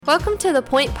Welcome to The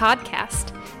Point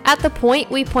Podcast. At The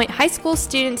Point, we point high school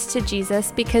students to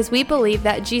Jesus because we believe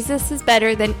that Jesus is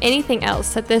better than anything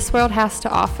else that this world has to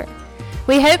offer.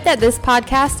 We hope that this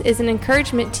podcast is an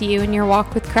encouragement to you in your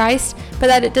walk with Christ, but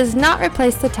that it does not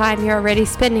replace the time you're already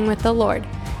spending with the Lord.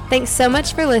 Thanks so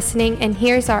much for listening, and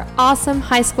here's our awesome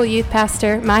high school youth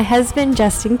pastor, my husband,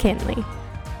 Justin Kinley.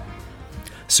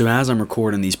 So as I'm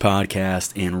recording these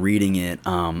podcasts and reading it,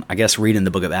 reading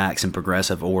the book of Acts in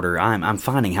progressive order, I'm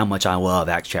finding how much I love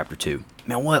Acts chapter 2.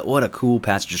 Man, what a cool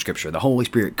passage of scripture. The Holy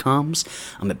Spirit comes.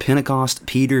 At Pentecost.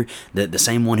 Peter, the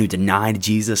same one who denied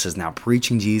Jesus, is now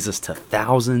preaching Jesus to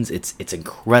thousands. It's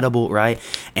incredible, right?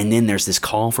 And then there's this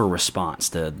call for response.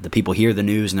 The people hear the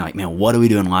news and they're like, man, what do we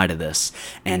do in light of this?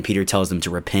 And Peter tells them to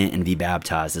repent and be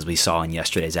baptized, as we saw in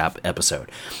yesterday's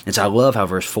episode. And so I love how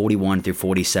verse 41 through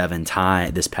 47 tie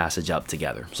this passage up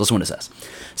together. So listen what it says.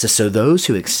 It says, so those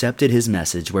who accepted his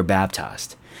message were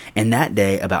baptized. And that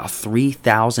day, about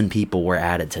 3,000 people were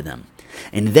added to them.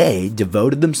 And they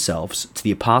devoted themselves to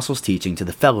the apostles' teaching, to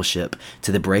the fellowship,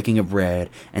 to the breaking of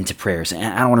bread, and to prayers. And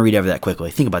I don't want to read over that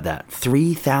quickly. Think about that.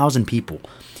 3,000 people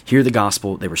hear the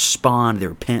gospel, they respond, they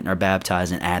repent, and are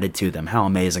baptized and added to them. How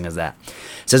amazing is that?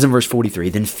 It says in verse 43,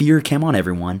 then fear came on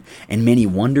everyone, and many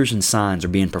wonders and signs are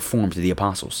being performed to the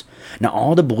apostles. Now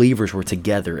all the believers were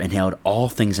together and held all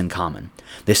things in common.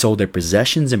 They sold their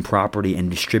possessions and property and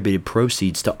distributed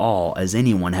proceeds to all as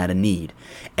anyone had a need.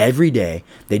 Every day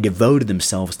they devoted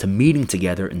themselves to meeting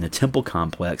together in the temple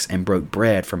complex and broke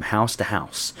bread from house to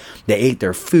house. They ate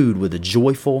their food with a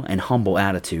joyful and humble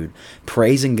attitude,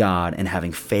 praising God and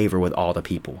having favor with all the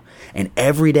people. And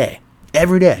every day,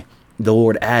 the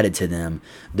Lord added to them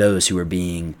those who were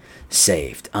being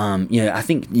saved. I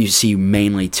think you see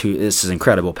mainly this is an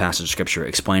incredible passage of scripture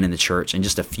explaining the church in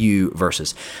just a few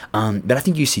verses. But I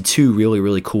think you see two really,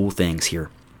 really cool things here.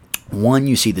 One,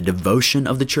 you see the devotion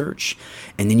of the church,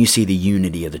 and then you see the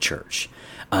unity of the church.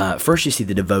 First, you see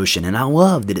the devotion, and I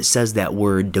love that it says that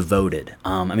word devoted.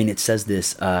 It says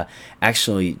this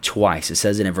actually twice. It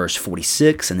says it in verse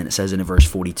 46, and then it says it in verse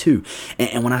 42.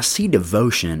 And when I see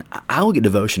devotion, I look at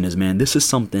devotion as, man, this is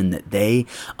something that they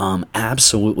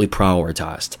absolutely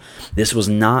prioritized. This was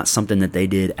not something that they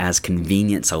did as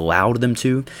convenience allowed them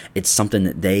to. It's something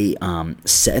that they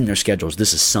set in their schedules.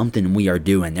 This is something we are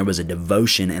doing. There was a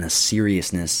devotion and a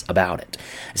seriousness about it.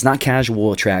 It's not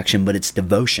casual attraction, but it's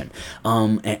devotion.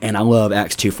 And I love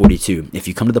Acts 2:42. If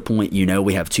you come to the point,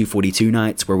 we have 242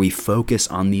 nights where we focus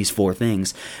on these four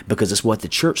things because it's what the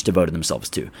church devoted themselves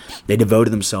to. They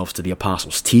devoted themselves to the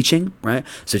apostles' teaching, right?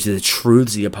 So to the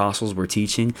truths the apostles were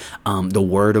teaching, the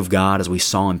word of God, as we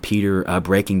saw in Peter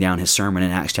breaking down his sermon in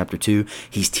Acts chapter 2.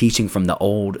 He's teaching from the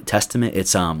Old Testament.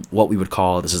 It's what we would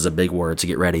call, this is a big word, so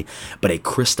get ready, but a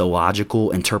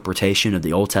Christological interpretation of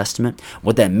the Old Testament.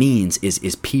 What that means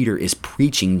is Peter is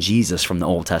preaching Jesus from the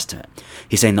Old Testament.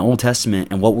 He's saying the Old Testament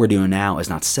and what we're doing now is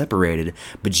not separated,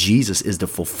 but Jesus is the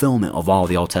fulfillment of all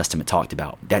the Old Testament talked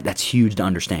about. That's huge to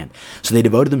understand. So they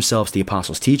devoted themselves to the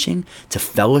apostles' teaching, to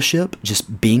fellowship,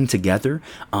 just being together,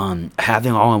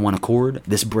 having all in one accord,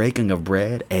 this breaking of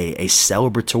bread, a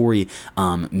celebratory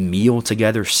meal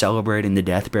together, celebrating the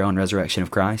death, burial, and resurrection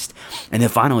of Christ. And then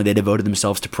finally, they devoted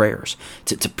themselves to prayers,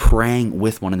 to praying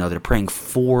with one another, praying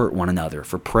for one another,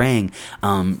 for praying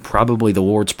probably the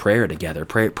Lord's Prayer together,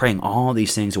 praying all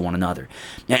these things to one another.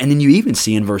 And then you even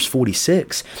see in verse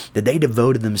 46 that they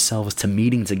devoted themselves to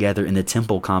meeting together in the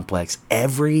temple complex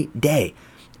every day.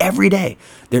 Every day.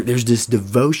 There's this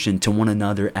devotion to one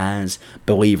another as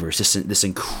believers, this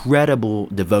incredible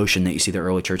devotion that you see the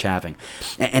early church having.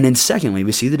 And then secondly,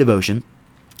 we see the devotion,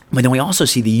 but then we also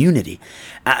see the unity.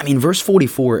 Verse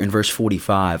 44 and verse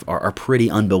 45 are pretty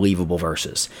unbelievable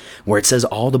verses, where it says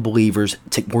all the believers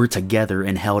were together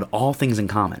and held all things in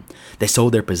common. They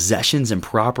sold their possessions and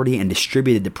property and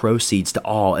distributed the proceeds to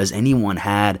all as anyone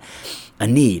had a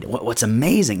need. What's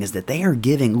amazing is that they are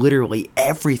giving literally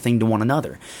everything to one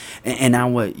another. And now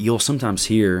what you'll sometimes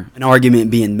hear an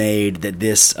argument being made that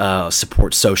this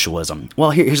supports socialism. Well,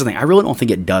 here's the thing. I really don't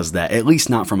think it does that, at least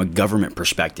not from a government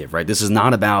perspective, right? This is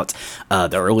not about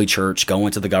the early church going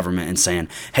to the government and saying,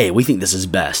 hey, we think this is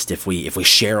best if we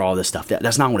share all this stuff.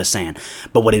 That's not what it's saying.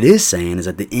 But what it is saying is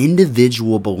that the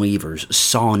individual believers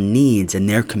saw needs in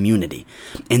their community,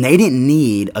 and they didn't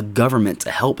need a government to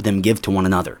help them give to one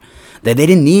another. That they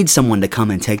didn't need someone to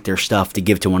come and take their stuff to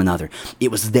give to one another.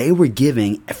 It was they were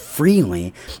giving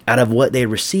freely out of what they had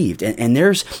received. And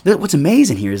what's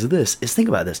amazing here is think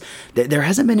about this. There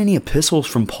hasn't been any epistles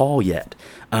from Paul yet.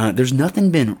 There's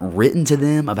nothing been written to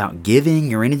them about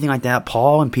giving or anything like that.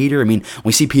 Paul and Peter,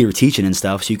 we see Peter teaching and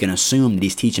stuff, so you can assume that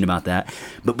he's teaching about that.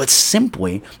 But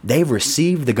simply, they've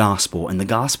received the gospel, and the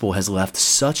gospel has left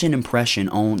such an impression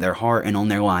on their heart and on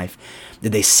their life that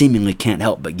they seemingly can't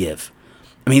help but give.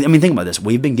 Think about this.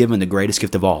 We've been given the greatest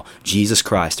gift of all, Jesus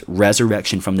Christ,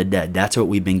 resurrection from the dead. That's what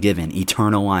we've been given,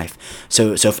 eternal life.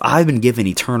 So if I've been given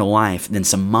eternal life, then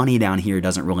some money down here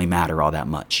doesn't really matter all that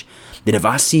much. That if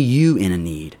I see you in a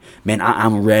need, man,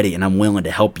 I'm ready and I'm willing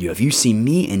to help you. If you see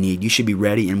me in need, you should be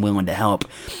ready and willing to help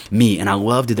me. And I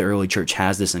love that the early church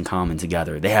has this in common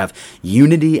together. They have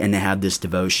unity and they have this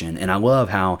devotion. And I love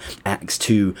how Acts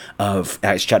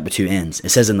chapter 2 ends. It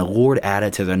says, "And the Lord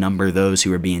added to their number those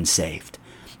who are being saved."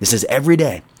 It says every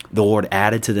day, the Lord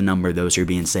added to the number of those who are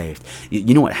being saved.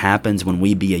 You know what happens when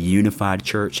we be a unified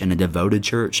church and a devoted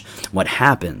church? What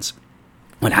happens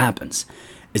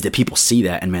is that people see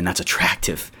that, and man, that's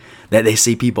attractive. That they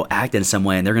see people act in some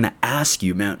way, and they're going to ask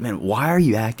you, man, why are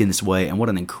you acting this way? And what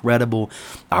an incredible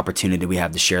opportunity we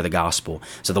have to share the gospel.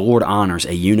 So the Lord honors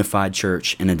a unified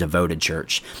church and a devoted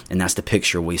church, and that's the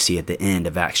picture we see at the end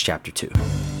of Acts chapter 2.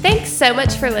 Thanks so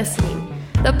much for listening.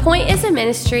 The Point is a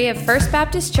ministry of First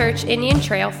Baptist Church Indian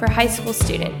Trail for high school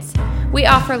students. We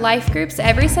offer life groups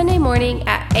every Sunday morning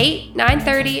at 8,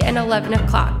 9:30, and 11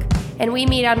 o'clock, and we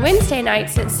meet on Wednesday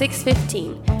nights at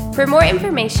 6:15. For more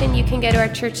information, you can go to our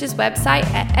church's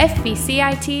website at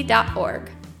fbcit.org.